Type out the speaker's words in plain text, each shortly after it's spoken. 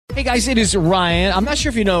Hey guys, it is Ryan. I'm not sure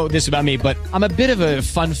if you know this about me, but I'm a bit of a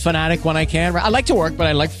fun fanatic when I can. I like to work, but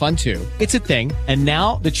I like fun too. It's a thing. And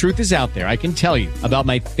now the truth is out there. I can tell you about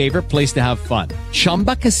my favorite place to have fun.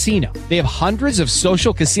 Chumba Casino. They have hundreds of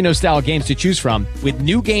social casino style games to choose from with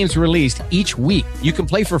new games released each week. You can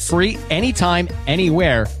play for free anytime,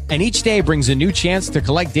 anywhere. And each day brings a new chance to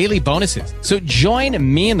collect daily bonuses. So join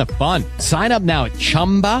me in the fun. Sign up now at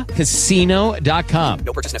ChumbaCasino.com.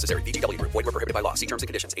 No purchase necessary. VGW Group. Void where prohibited by law. See terms and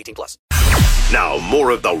conditions. 18+. Now, more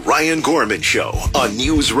of the Ryan Gorman Show on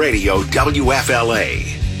News Radio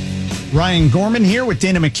WFLA. Ryan Gorman here with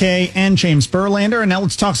Dana McKay and James Berlander. And now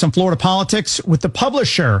let's talk some Florida politics with the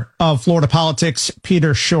publisher of Florida Politics,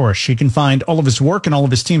 Peter Schorsch. You can find all of his work and all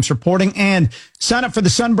of his team's reporting and sign up for the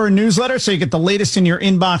Sunburn newsletter so you get the latest in your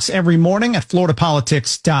inbox every morning at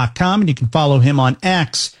floridapolitics.com. And you can follow him on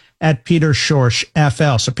X at Peter Schorsch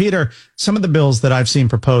FL. So, Peter, some of the bills that I've seen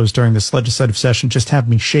proposed during this legislative session just have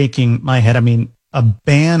me shaking my head. I mean, a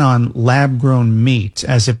ban on lab-grown meat,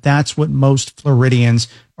 as if that's what most Floridians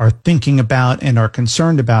are thinking about and are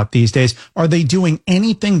concerned about these days. Are they doing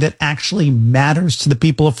anything that actually matters to the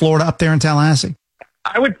people of Florida up there in Tallahassee?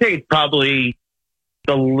 I would say it's probably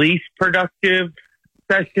the least productive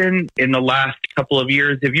session in the last couple of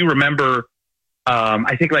years. If you remember,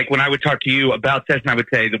 I think like when I would talk to you about session, I would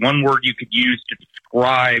say the one word you could use to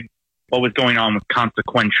describe what was going on was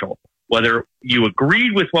consequential. Whether you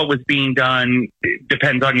agreed with what was being done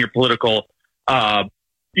depends on your political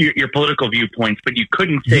viewpoints, but you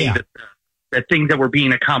couldn't say that things that were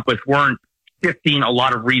being accomplished weren't shifting a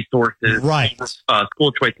lot of resources, right?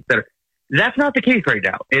 School choice, et cetera. That's not the case right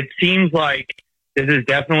now. It seems like this is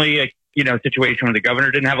definitely a situation where the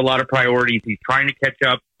governor didn't have a lot of priorities. He's trying to catch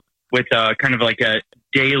up with kind of like a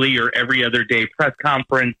daily or every other day press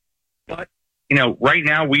conference, but right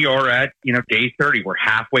now we are at, day 30. We're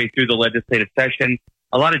halfway through the legislative session.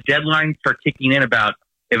 A lot of deadlines start kicking in about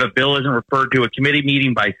if a bill isn't referred to a committee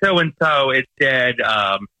meeting by so-and-so, it's dead.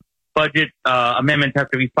 Budget amendments have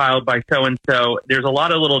to be filed by so-and-so. There's a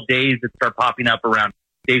lot of little days that start popping up around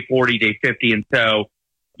day 40, day 50. And so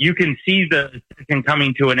you can see the session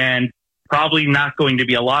coming to an end. Probably not going to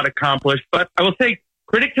be a lot accomplished. But I will say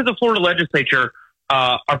critics of the Florida legislature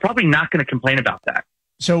are probably not going to complain about that.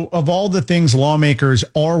 So of all the things lawmakers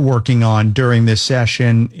are working on during this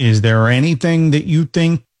session, is there anything that you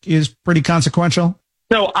think is pretty consequential?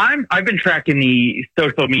 So I've been tracking the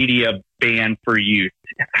social media ban for youth.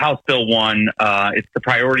 House Bill 1, it's the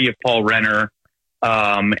priority of Paul Renner.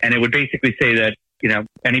 And it would basically say that,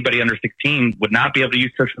 anybody under 16 would not be able to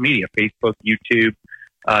use social media, Facebook, YouTube,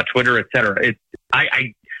 Twitter, et cetera.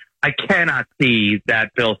 I cannot see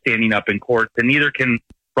that bill standing up in courts, and neither can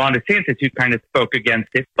Ron DeSantis, who kind of spoke against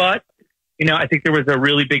it. But, I think there was a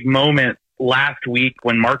really big moment last week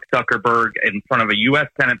when Mark Zuckerberg, in front of a U.S.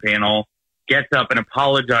 Senate panel, gets up and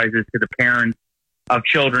apologizes to the parents of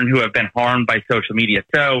children who have been harmed by social media.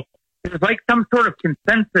 So there's like some sort of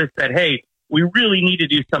consensus that, hey, we really need to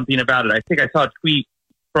do something about it. I think I saw a tweet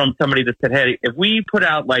from somebody that said, hey, if we put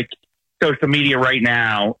out like social media right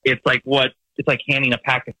now, it's like handing a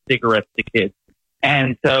pack of cigarettes to kids.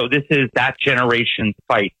 And so this is that generation's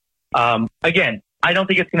fight. Again, I don't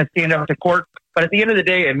think it's going to stand up to court, but at the end of the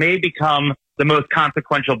day, it may become the most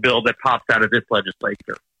consequential bill that pops out of this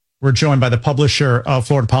legislature. We're joined by the publisher of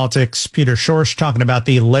Florida Politics, Peter Schorsch, talking about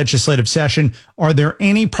the legislative session. Are there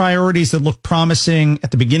any priorities that look promising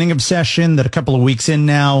at the beginning of session that a couple of weeks in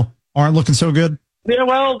now aren't looking so good? Yeah,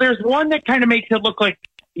 well, there's one that kind of makes it look like,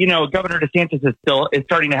 Governor DeSantis is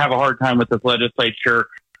starting to have a hard time with this legislature.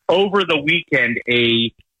 Over the weekend,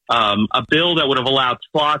 a bill that would have allowed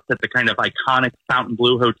slots at the kind of iconic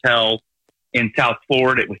Fontainebleau Hotel in South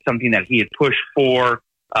Florida. It was something that he had pushed for.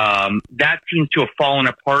 That seems to have fallen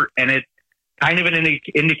apart, and it's kind of an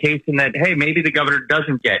indication that, hey, maybe the governor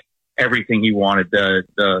doesn't get everything he wanted.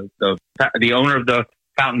 The owner of the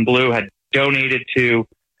Fontainebleau had donated to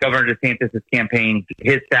Governor DeSantis' campaign.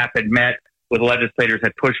 His staff had met with legislators,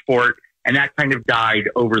 had pushed for it, and that kind of died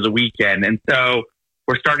over the weekend. And so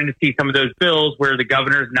we're starting to see some of those bills where the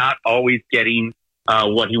governor's not always getting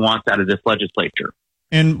what he wants out of this legislature.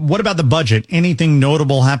 And what about the budget? Anything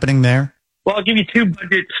notable happening there? Well, I'll give you two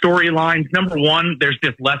budget storylines. Number one, there's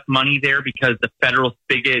just less money there because the federal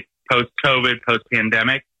spigot post-COVID,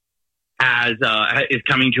 post-pandemic is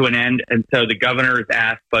coming to an end. And so the governor has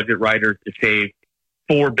asked budget writers to save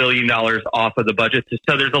 $4 billion off of the budget.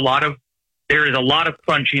 So there is a lot of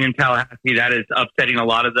crunching in Tallahassee that is upsetting a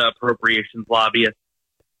lot of the appropriations lobbyists.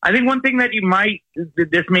 I think one thing that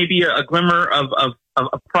this may be a glimmer of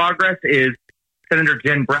progress is Senator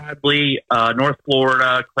Jen Bradley, North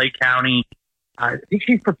Florida, Clay County. I think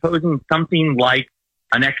she's proposing something like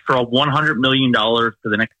an extra $100 million for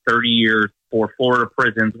the next 30 years for Florida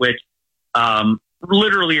prisons, which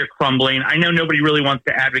literally are crumbling. I know nobody really wants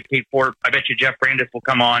to advocate for it. I bet you Jeff Brandes will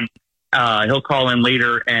come on. He'll call in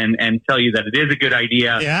later and tell you that it is a good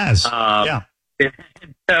idea. Yes.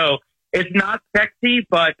 So it's not sexy,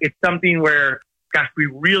 but it's something where, gosh, we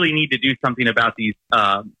really need to do something about these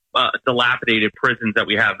dilapidated prisons that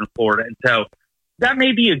we have in Florida. And so that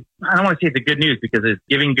may be, I don't want to say it's a good news because it's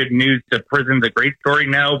giving good news to prisons a great story.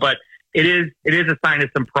 No, but it is a sign of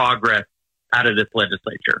some progress out of this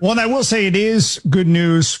legislature. Well, and I will say it is good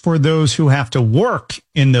news for those who have to work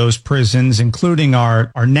in those prisons, including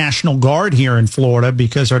our National Guard here in Florida,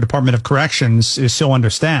 because our Department of Corrections is so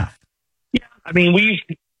understaffed. Yeah, I mean,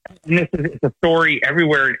 it's a story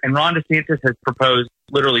everywhere, and Ron DeSantis has proposed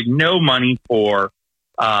literally no money for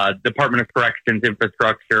Department of Corrections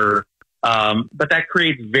infrastructure, but that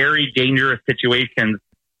creates very dangerous situations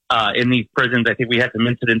in these prisons. I think we had some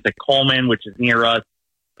incidents at Coleman, which is near us.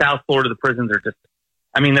 South Florida, the prisons are just,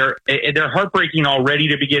 I mean, they're heartbreaking already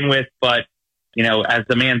to begin with, but, you know, as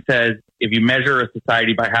the man says, if you measure a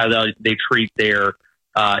society by how they treat their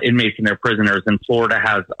inmates and their prisoners, and Florida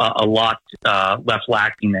has a lot left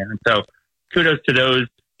lacking there. And so kudos to those.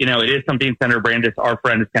 You know, it is something Senator Brandes, our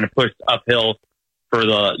friend, has kind of pushed uphill for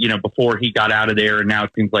before he got out of there. And now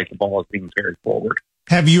it seems like the ball is being carried forward.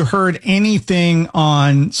 Have you heard anything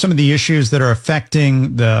on some of the issues that are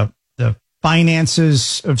affecting the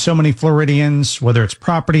finances of so many Floridians, whether it's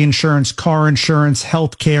property insurance, car insurance,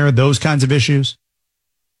 health care, those kinds of issues?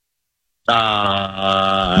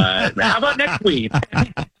 How about next week?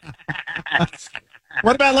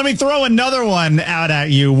 What about, let me throw another one out at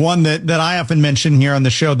you, one that I often mention here on the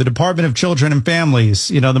show, the Department of Children and Families,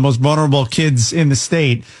 you know, the most vulnerable kids in the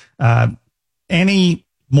state. Any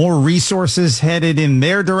more resources headed in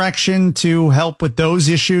their direction to help with those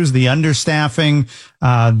issues, the understaffing,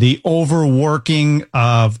 the overworking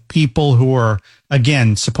of people who are,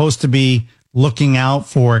 again, supposed to be looking out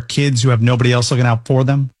for kids who have nobody else looking out for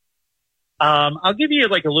them? I'll give you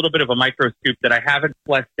like a little bit of a micro scoop that I haven't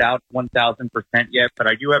fleshed out 1,000% yet, but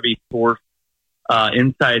I do have a source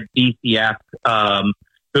inside DCF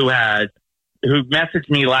who messaged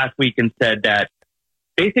me last week and said that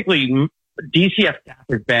basically DCF staff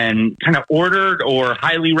has been kind of ordered or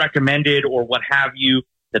highly recommended or what have you,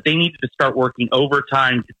 that they needed to start working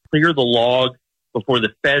overtime to clear the logs before the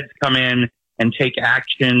feds come in and take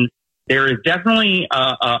action. There is definitely,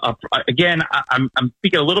 again, I'm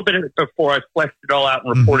speaking a little bit before I fleshed it all out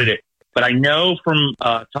and reported it, but I know from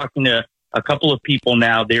talking to a couple of people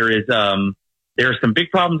now, there are some big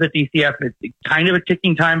problems at DCF. It's kind of a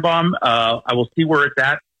ticking time bomb. I will see where it's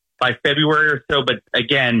at by February or so. But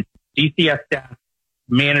again, DCF staff,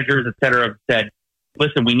 managers, et cetera, have said,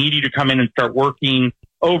 listen, we need you to come in and start working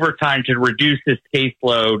overtime to reduce this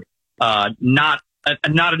caseload. Not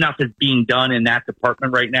enough is being done in that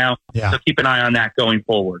department right now. Yeah. So keep an eye on that going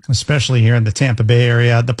forward. Especially here in the Tampa Bay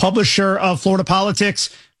area. The publisher of Florida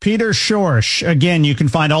Politics, Peter Schorsch. Again, you can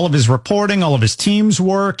find all of his reporting, all of his team's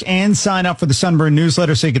work, and sign up for the Sunburn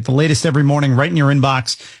newsletter so you get the latest every morning right in your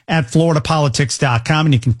inbox at floridapolitics.com.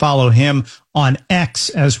 And you can follow him on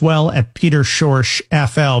X as well at Peter Schorsch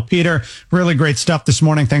FL. Peter, really great stuff this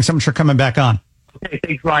morning. Thanks so much for coming back on. Okay,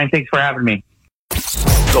 thanks, Ryan. Thanks for having me.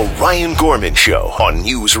 The Ryan Gorman Show on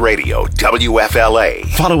News Radio WFLA.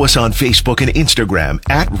 Follow us on Facebook and Instagram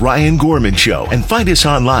at Ryan Gorman Show and find us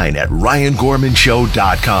online at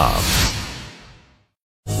RyanGormanShow.com.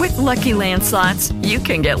 With Lucky Land Slots, you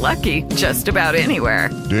can get lucky just about anywhere.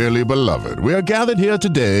 Dearly beloved, we are gathered here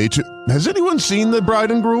today to... Has anyone seen the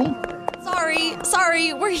bride and groom?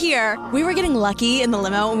 Sorry, we're here. We were getting lucky in the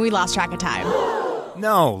limo and we lost track of time.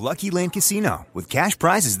 No, Lucky Land Casino, with cash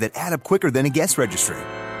prizes that add up quicker than a guest registry.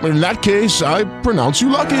 In that case, I pronounce you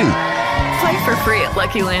lucky. Play for free at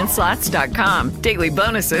LuckyLandSlots.com. Daily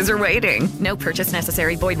bonuses are waiting. No purchase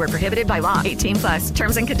necessary. Void where prohibited by law. 18+.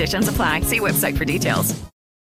 Terms and conditions apply. See website for details.